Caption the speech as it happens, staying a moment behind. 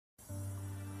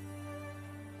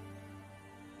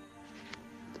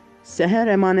Seher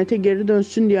Emanet'e geri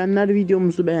dönsün diyenler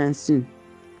videomuzu beğensin.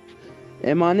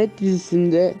 Emanet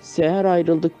dizisinde Seher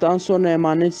ayrıldıktan sonra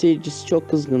Emanet seyircisi çok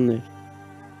kızgındır.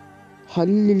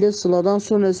 Halil ile Sıla'dan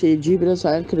sonra seyirciyi biraz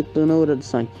hayal kırıklığına uğradı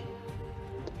sanki.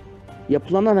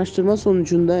 Yapılan araştırma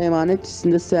sonucunda Emanet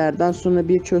dizisinde Seher'den sonra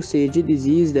birçok seyirci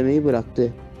diziyi izlemeyi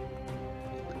bıraktı.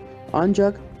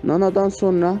 Ancak Nana'dan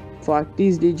sonra farklı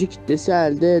izleyici kitlesi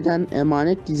elde eden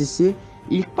Emanet dizisi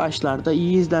ilk başlarda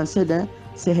iyi izlense de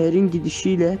Seher'in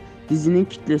gidişiyle dizinin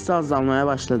kitlesi azalmaya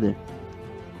başladı.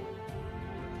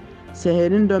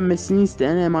 Seher'in dönmesini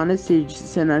isteyen Emanet seyircisi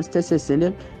senariste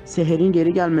seslenip Seher'in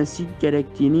geri gelmesi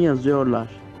gerektiğini yazıyorlar.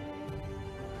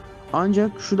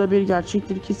 Ancak şu da bir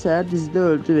gerçektir ki Seher dizide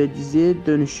öldü ve diziye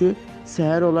dönüşü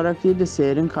Seher olarak değil de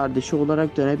Seher'in kardeşi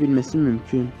olarak dönebilmesi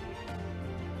mümkün.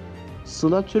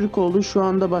 Sıla Türkoğlu şu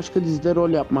anda başka dizide rol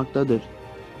yapmaktadır.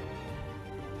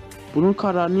 Bunun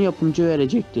kararını yapımcı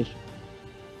verecektir.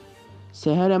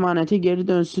 Seher Emanet'e geri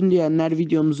dönsün diyenler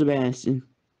videomuzu beğensin.